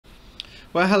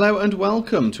Well, hello and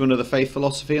welcome to another Faith,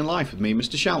 Philosophy and Life with me,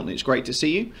 Mr. Shelton. It's great to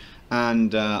see you,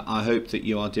 and I hope that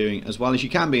you are doing as well as you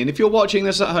can be. And if you're watching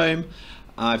this at home,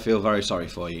 I feel very sorry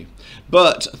for you.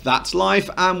 But that's life,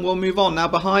 and we'll move on. Now,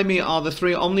 behind me are the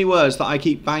three omni words that I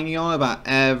keep banging on about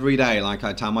every day. Like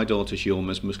I tell my daughter, she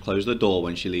almost must close the door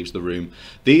when she leaves the room.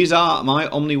 These are my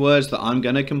omni words that I'm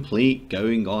going to complete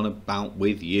going on about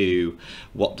with you.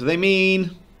 What do they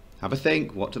mean? Have a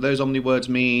think. What do those omni words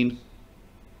mean?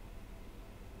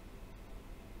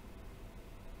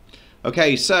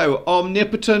 Okay, so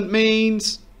omnipotent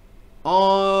means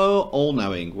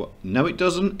all-knowing. No, it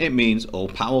doesn't. It means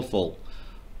all-powerful.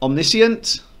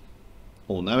 Omniscient,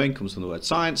 all-knowing, comes from the word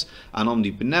science. And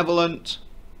omnibenevolent,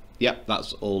 yep,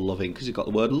 that's all-loving, because you've got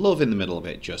the word love in the middle of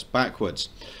it, just backwards.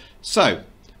 So,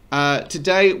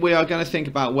 today we are going to think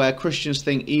about where Christians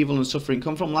think evil and suffering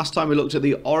come from. Last time we looked at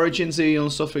the origins of evil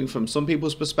and suffering from some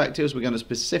people's perspectives. We're going to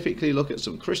specifically look at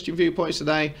some Christian viewpoints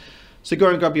today. So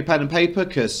go and grab your pen and paper,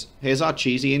 because here's our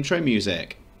cheesy intro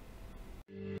music.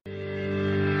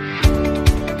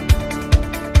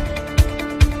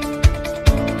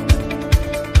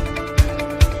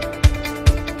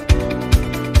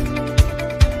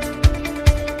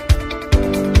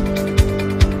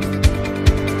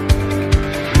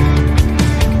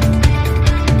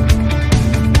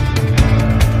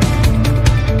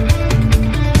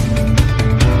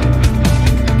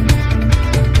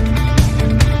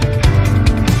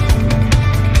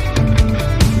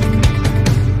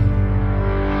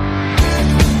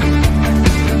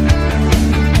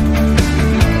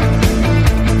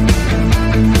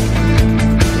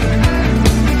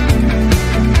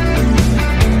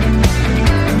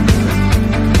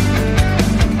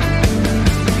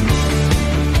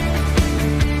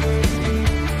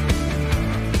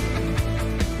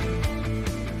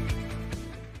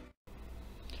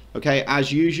 Okay,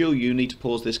 as usual, you need to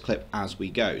pause this clip as we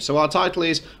go. So our title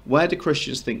is, Where do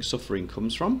Christians think suffering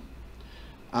comes from?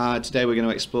 Today we're going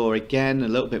to explore again a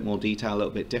little bit more detail, a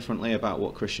little bit differently about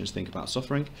what Christians think about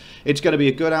suffering. It's going to be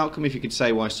a good outcome if you could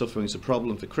say why suffering is a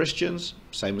problem for Christians,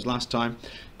 same as last time.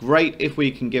 Great if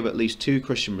we can give at least 2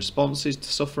 Christian responses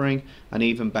to suffering, and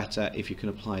even better if you can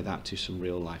apply that to some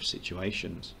real life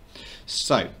situations.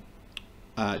 So,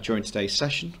 during today's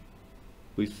session,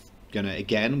 we've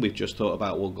just thought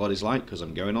about what God is like, because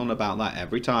I'm going on about that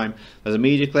every time. There's a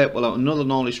media clip, we'll have another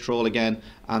knowledge trawl again,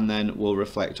 and then we'll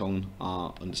reflect on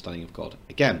our understanding of God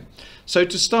again. So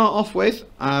to start off with,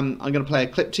 I'm going to play a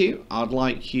clip to you. I'd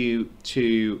like you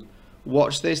to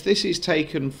watch this. This is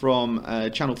taken from a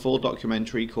Channel 4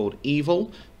 documentary called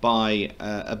Evil by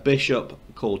a bishop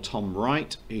called Tom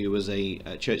Wright, who was a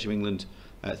Church of England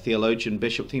theologian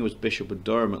bishop. I think it was Bishop of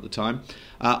Durham at the time.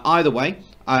 Either way,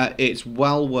 it's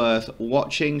well worth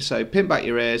watching, so pin back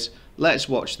your ears, let's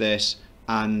watch this,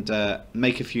 and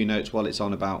make a few notes while it's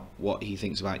on about what he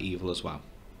thinks about evil as well.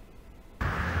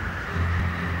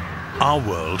 Our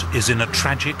world is in a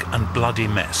tragic and bloody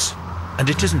mess, and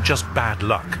it isn't just bad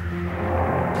luck.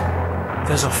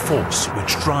 There's a force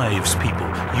which drives people,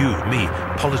 you, me,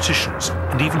 politicians,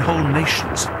 and even whole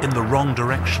nations in the wrong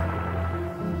direction.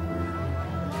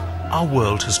 Our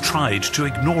world has tried to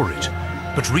ignore it,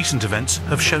 but recent events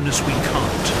have shown us we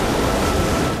can't.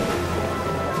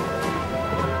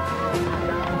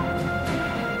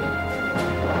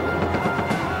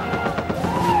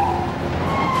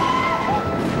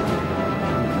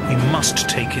 We must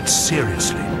take it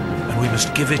seriously, and we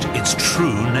must give it its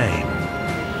true name.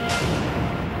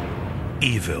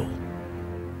 Evil.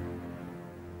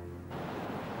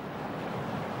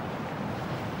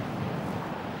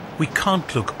 We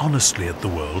can't look honestly at the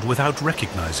world without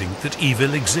recognizing that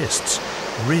evil exists.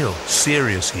 Real,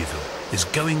 serious evil is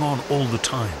going on all the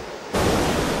time.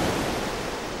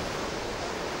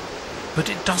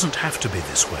 But it doesn't have to be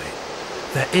this way.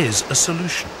 There is a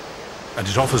solution, and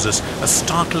it offers us a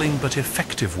startling but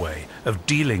effective way of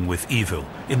dealing with evil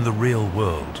in the real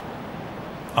world.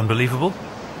 Unbelievable?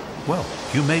 Well,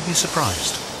 you may be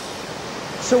surprised.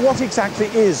 So what exactly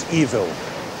is evil?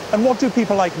 And what do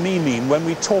people like me mean when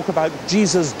we talk about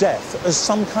Jesus' death as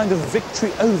some kind of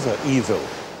victory over evil?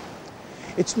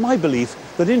 It's my belief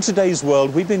that in today's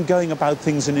world we've been going about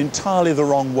things in entirely the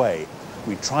wrong way.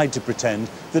 We tried to pretend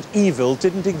that evil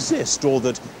didn't exist, or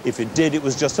that if it did, it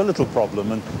was just a little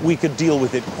problem and we could deal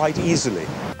with it quite easily.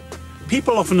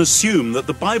 People often assume that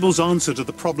the Bible's answer to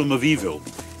the problem of evil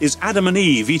is Adam and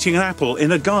Eve eating an apple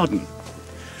in a garden.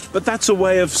 But that's a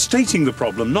way of stating the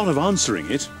problem, not of answering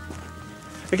it.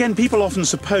 Again, people often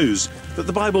suppose that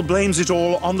the Bible blames it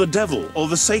all on the devil or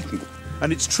the Satan,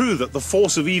 and it's true that the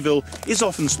force of evil is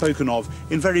often spoken of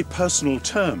in very personal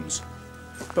terms.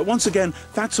 But once again,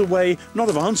 that's a way not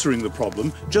of answering the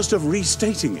problem, just of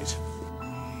restating it.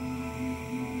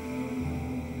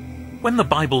 When the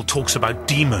Bible talks about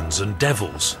demons and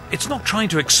devils, it's not trying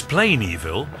to explain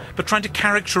evil, but trying to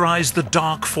characterize the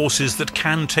dark forces that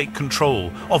can take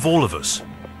control of all of us.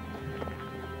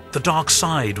 The dark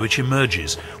side which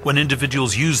emerges when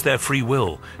individuals use their free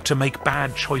will to make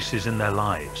bad choices in their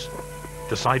lives.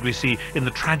 The side we see in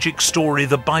the tragic story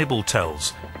the Bible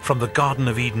tells from the Garden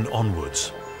of Eden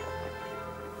onwards.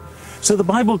 So the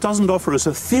Bible doesn't offer us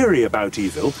a theory about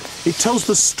evil, it tells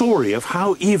the story of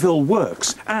how evil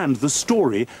works and the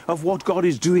story of what God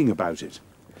is doing about it.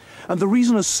 And the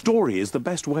reason a story is the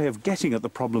best way of getting at the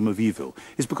problem of evil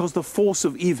is because the force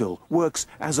of evil works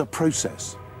as a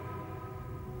process.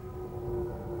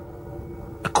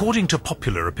 According to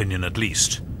popular opinion at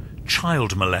least,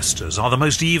 child molesters are the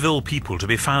most evil people to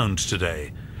be found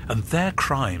today, and their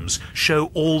crimes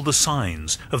show all the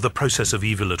signs of the process of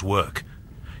evil at work.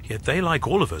 Yet they, like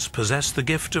all of us, possess the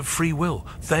gift of free will.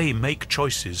 They make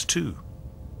choices too.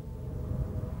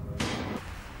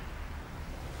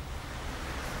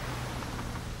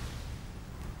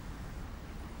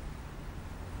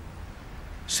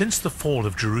 Since the fall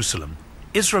of Jerusalem,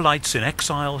 Israelites in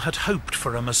exile had hoped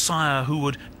for a Messiah who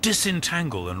would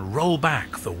disentangle and roll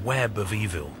back the web of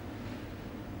evil.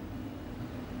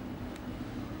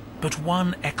 But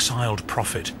one exiled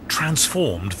prophet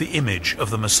transformed the image of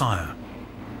the Messiah.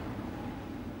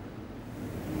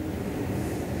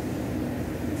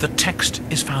 The text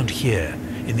is found here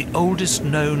in the oldest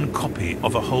known copy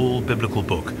of a whole biblical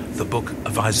book, the book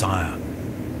of Isaiah.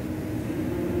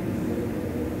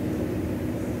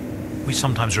 We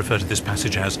sometimes refer to this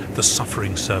passage as the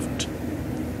suffering servant.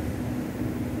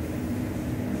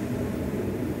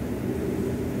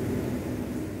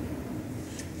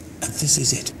 And this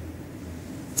is it.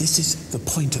 This is the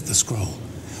point of the scroll,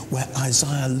 where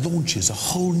Isaiah launches a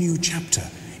whole new chapter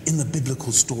in the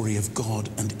biblical story of God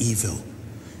and evil.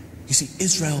 You see,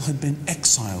 Israel had been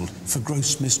exiled for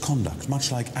gross misconduct, much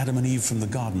like Adam and Eve from the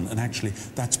garden, and actually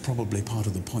that's probably part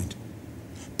of the point.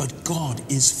 But God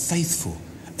is faithful,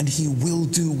 and he will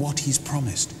do what he's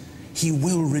promised. He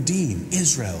will redeem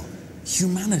Israel,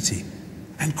 humanity,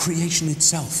 and creation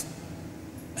itself.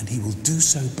 And he will do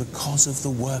so because of the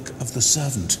work of the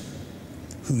servant,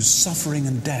 whose suffering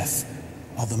and death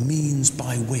are the means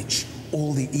by which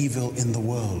all the evil in the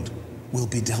world will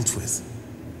be dealt with.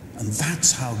 And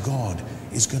that's how God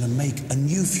is going to make a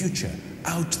new future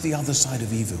out the other side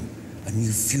of evil, a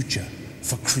new future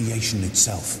for creation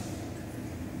itself.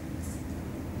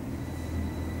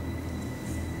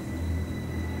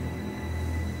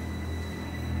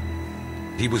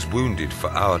 He was wounded for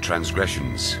our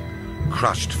transgressions,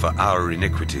 crushed for our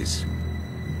iniquities.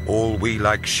 All we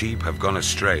like sheep have gone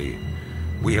astray.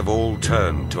 We have all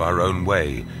turned to our own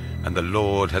way, and the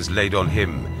Lord has laid on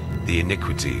him the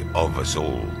iniquity of us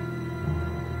all.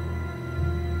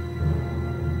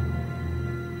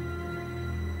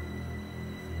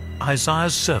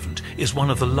 Isaiah's servant is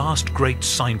one of the last great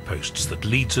signposts that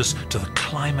leads us to the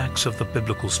climax of the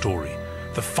biblical story,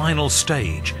 the final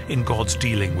stage in God's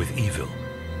dealing with evil.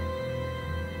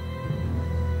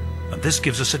 And this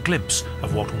gives us a glimpse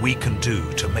of what we can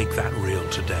do to make that real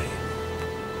today.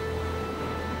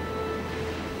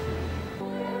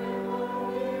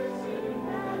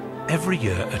 Every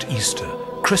year at Easter,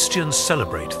 Christians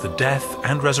celebrate the death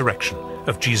and resurrection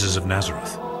of Jesus of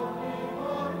Nazareth.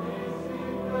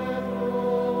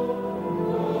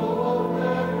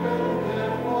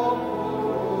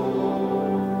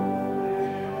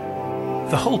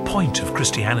 The whole point of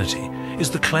Christianity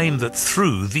is the claim that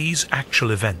through these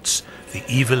actual events, the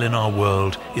evil in our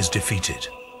world is defeated.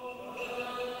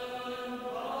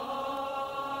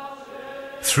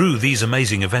 Through these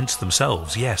amazing events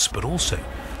themselves, yes, but also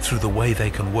through the way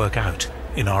they can work out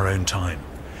in our own time.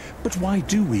 But why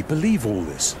do we believe all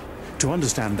this? To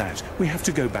understand that, we have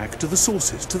to go back to the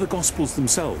sources, to the Gospels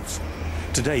themselves.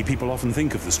 Today, people often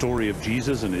think of the story of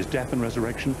Jesus and his death and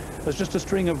resurrection as just a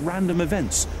string of random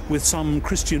events with some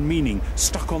Christian meaning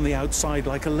stuck on the outside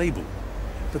like a label.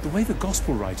 But the way the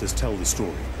Gospel writers tell the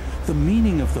story, the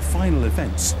meaning of the final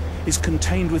events is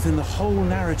contained within the whole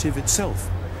narrative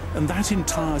itself. And that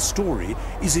entire story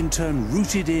is in turn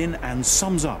rooted in and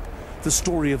sums up the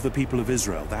story of the people of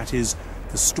Israel. That is,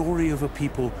 the story of a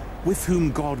people with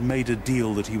whom God made a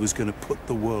deal that he was going to put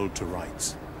the world to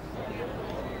rights.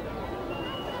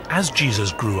 As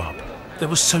Jesus grew up, there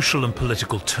was social and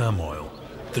political turmoil.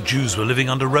 The Jews were living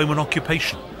under Roman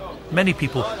occupation. Many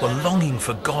people were longing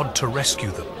for God to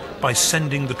rescue them by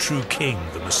sending the true king,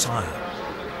 the Messiah.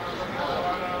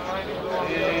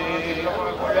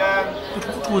 But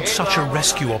what would such a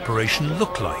rescue operation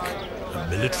look like? A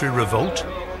military revolt?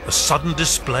 A sudden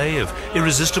display of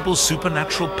irresistible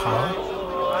supernatural power?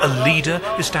 A leader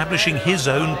establishing his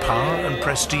own power and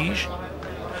prestige?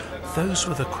 Those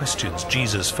were the questions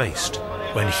Jesus faced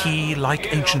when he,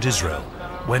 like ancient Israel,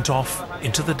 went off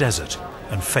into the desert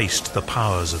and faced the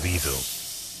powers of evil.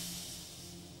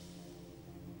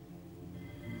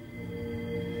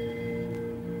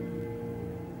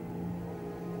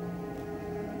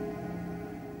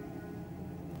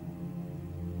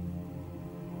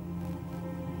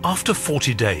 After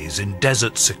 40 days in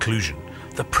desert seclusion,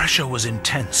 the pressure was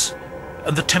intense,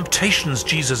 and the temptations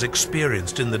Jesus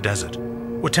experienced in the desert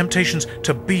were temptations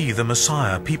to be the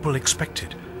Messiah people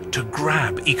expected, to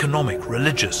grab economic,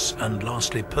 religious, and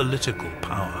lastly political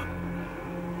power.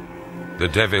 The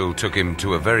devil took him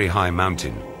to a very high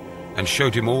mountain and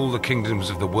showed him all the kingdoms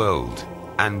of the world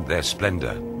and their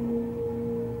splendor.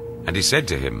 And he said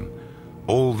to him,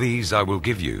 "All these I will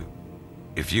give you,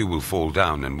 if you will fall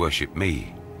down and worship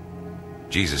me."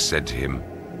 Jesus said to him,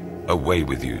 "Away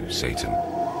with you, Satan."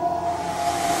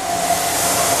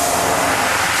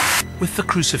 With the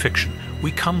crucifixion,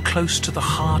 we come close to the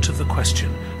heart of the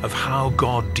question of how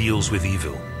God deals with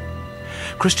evil.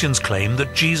 Christians claim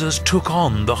that Jesus took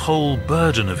on the whole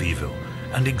burden of evil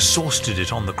and exhausted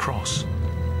it on the cross.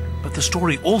 But the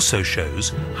story also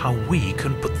shows how we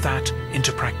can put that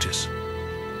into practice.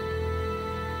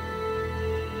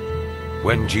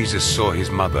 When Jesus saw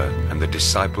his mother and the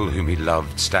disciple whom he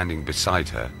loved standing beside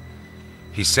her,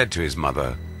 he said to his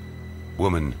mother,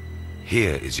 "Woman,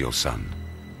 here is your son."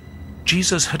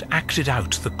 Jesus had acted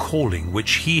out the calling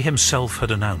which he himself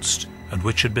had announced and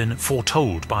which had been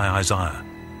foretold by Isaiah.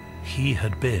 He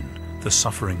had been the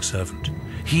suffering servant.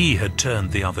 He had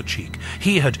turned the other cheek.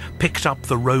 He had picked up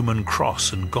the Roman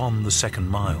cross and gone the second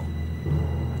mile.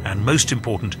 And most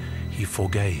important, he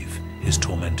forgave his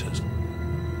tormentors.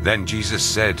 Then Jesus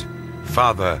said,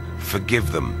 "Father,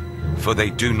 forgive them, for they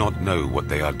do not know what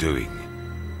they are doing."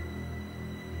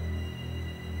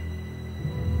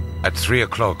 At 3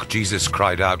 o'clock, Jesus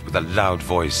cried out with a loud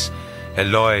voice,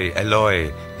 "Eloi,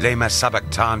 Eloi, lema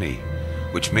sabachthani,"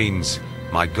 which means,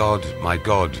 my God,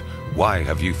 why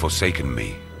have you forsaken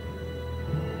me?"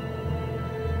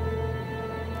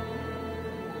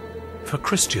 For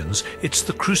Christians, it's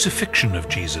the crucifixion of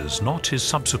Jesus, not his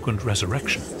subsequent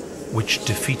resurrection, which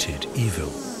defeated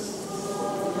evil.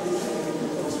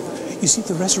 You see,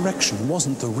 the resurrection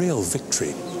wasn't the real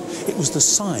victory. It was the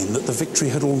sign that the victory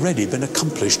had already been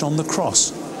accomplished on the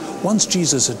cross. Once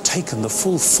Jesus had taken the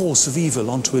full force of evil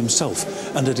onto himself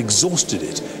and had exhausted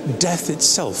it, death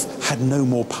itself had no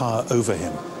more power over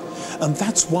him. And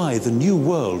that's why the new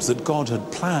world that God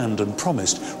had planned and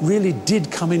promised really did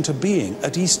come into being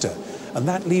at Easter. And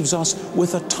that leaves us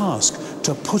with a task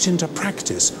to put into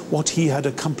practice what he had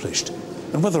accomplished.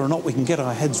 And whether or not we can get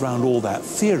our heads around all that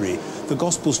theory, the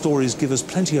gospel stories give us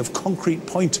plenty of concrete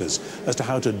pointers as to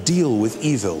how to deal with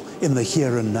evil in the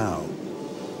here and now.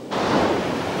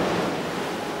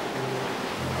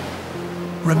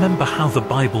 Remember how the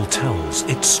Bible tells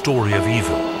its story of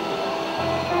evil.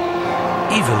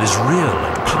 Evil is real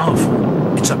and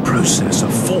powerful. It's a process, a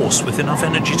force with enough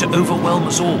energy to overwhelm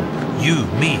us all. You,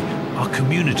 me, our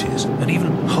communities, and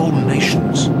even whole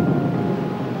nations.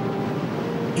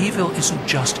 Evil isn't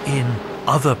just in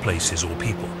other places or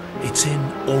people, it's in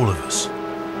all of us.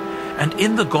 And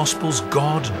in the Gospels,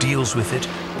 God deals with it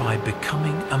by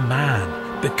becoming a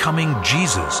man, becoming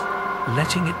Jesus,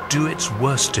 letting it do its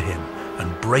worst to him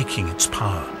and breaking its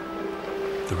power.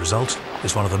 The result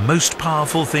is one of the most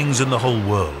powerful things in the whole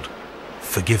world: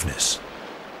 forgiveness.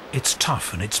 It's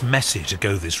tough and it's messy to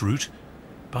go this route,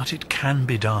 but it can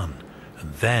be done,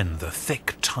 and then the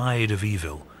thick tide of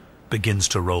evil begins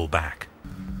to roll back.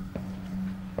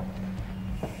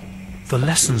 The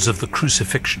lessons of the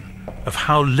crucifixion, of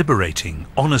how liberating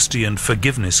honesty and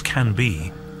forgiveness can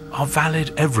be, are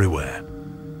valid everywhere.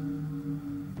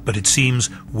 But it seems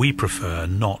we prefer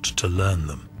not to learn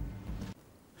them.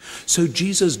 So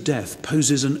Jesus' death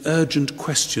poses an urgent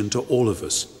question to all of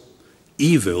us.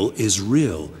 Evil is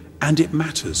real and it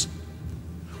matters.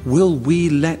 Will we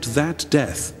let that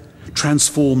death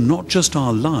transform not just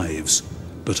our lives,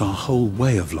 but our whole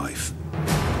way of life?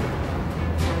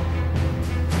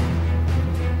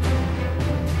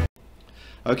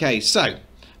 Okay, so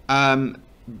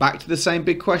back to the same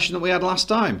big question that we had last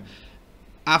time.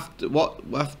 After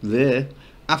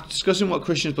discussing what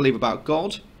Christians believe about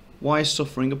God, why is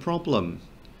suffering a problem?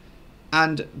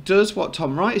 And does what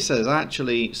Tom Wright says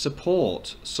actually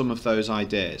support some of those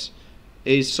ideas?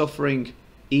 Is suffering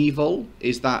evil?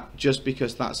 Is that just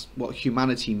because that's what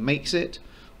humanity makes it?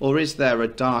 or is there a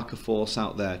darker force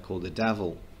out there called the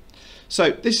devil? So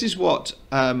this is what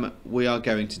we are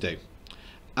going to do.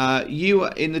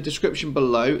 In the description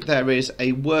below there is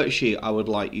a worksheet I would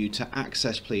like you to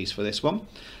access, please, for this one,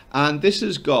 and this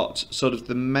has got sort of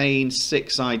the main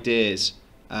 6 ideas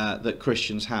that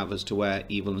Christians have as to where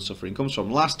evil and suffering comes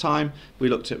from. Last time we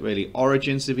looked at really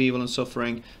origins of evil and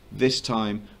suffering. This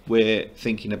time we're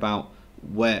thinking about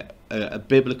where a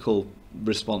biblical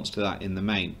response to that in the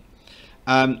main.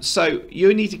 So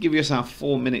you need to give yourself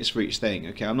 4 minutes for each thing.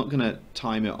 Okay, I'm not going to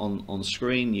time it on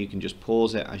screen. You can just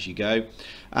pause it as you go.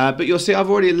 But you'll see I've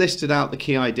already listed out the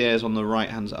key ideas on the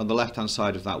left hand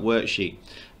side of that worksheet.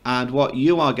 And what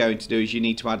you are going to do is you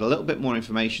need to add a little bit more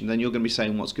information. Then you're going to be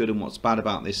saying what's good and what's bad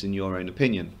about this in your own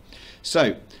opinion.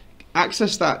 So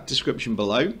access that description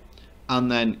below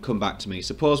and then come back to me.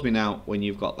 So pause me now when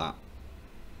you've got that.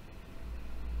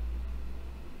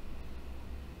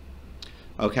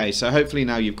 Okay, so hopefully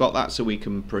now you've got that so we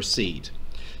can proceed.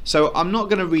 So I'm not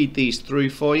going to read these through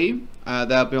for you.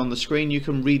 They'll be on the screen. You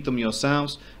can read them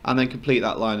yourselves and then complete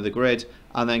that line of the grid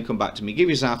and then come back to me. Give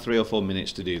yourself 3 or 4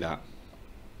 minutes to do that.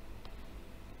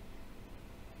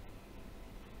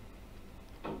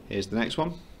 Here's the next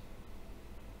one.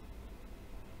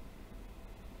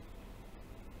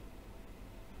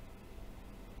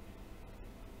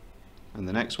 And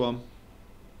the next one.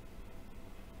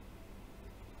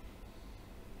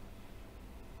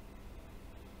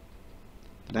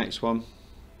 The next one.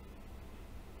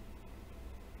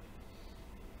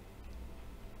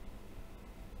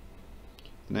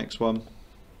 The next one.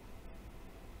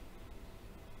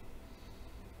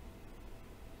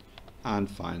 And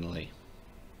finally.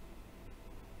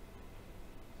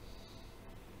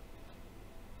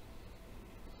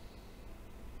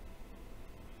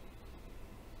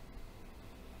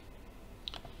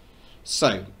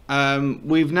 So,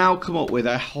 we've now come up with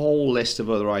a whole list of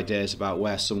other ideas about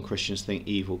where some Christians think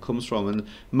evil comes from, and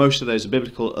most of those are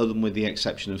biblical, other than with the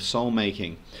exception of soul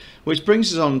making. Which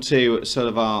brings us on to sort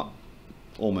of our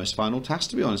almost final task,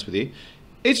 to be honest with you.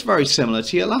 It's very similar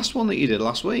to your last one that you did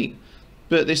last week,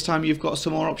 but this time you've got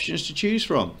some more options to choose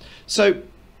from. So,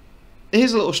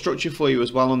 here's a little structure for you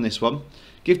as well on this one.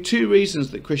 Give 2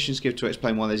 reasons that Christians give to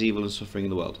explain why there's evil and suffering in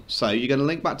the world. So you're going to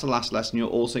link back to last lesson, you're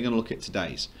also going to look at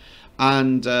today's.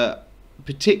 And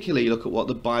particularly look at what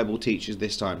the Bible teaches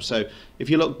this time. So if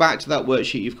you look back to that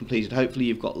worksheet you've completed, hopefully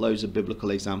you've got loads of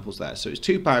biblical examples there. So it's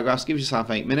 2 paragraphs, give yourself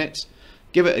 8 minutes,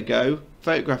 give it a go,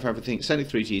 photograph everything, send it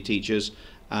through to your teachers,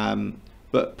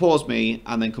 but pause me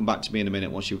and then come back to me in a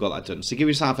minute once you've got that done. So give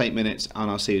yourself 8 minutes and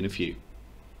I'll see you in a few.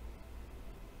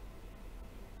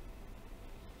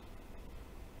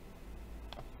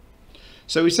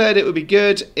 So we said it would be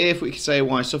good if we could say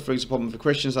why suffering is a problem for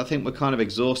Christians. I think we're kind of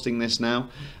exhausting this now.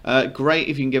 Great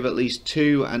if you can give at least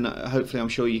 2, and hopefully I'm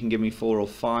sure you can give me 4 or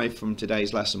 5 from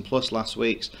today's lesson plus last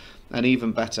week's, and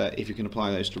even better if you can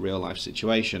apply those to real life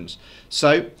situations.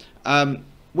 So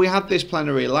we had this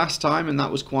plenary last time and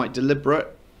that was quite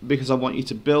deliberate because I want you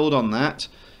to build on that.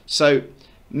 So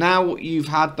now you've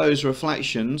had those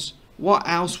reflections, what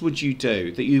else would you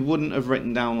do that you wouldn't have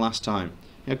written down last time?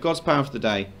 You know, God's power for the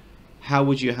day. How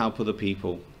would you help other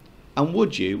people? And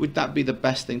would that be the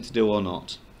best thing to do or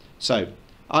not? So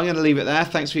I'm going to leave it there.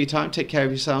 Thanks for your time. Take care of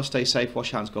yourself. Stay safe.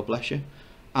 Wash hands. God bless you.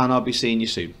 And I'll be seeing you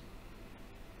soon.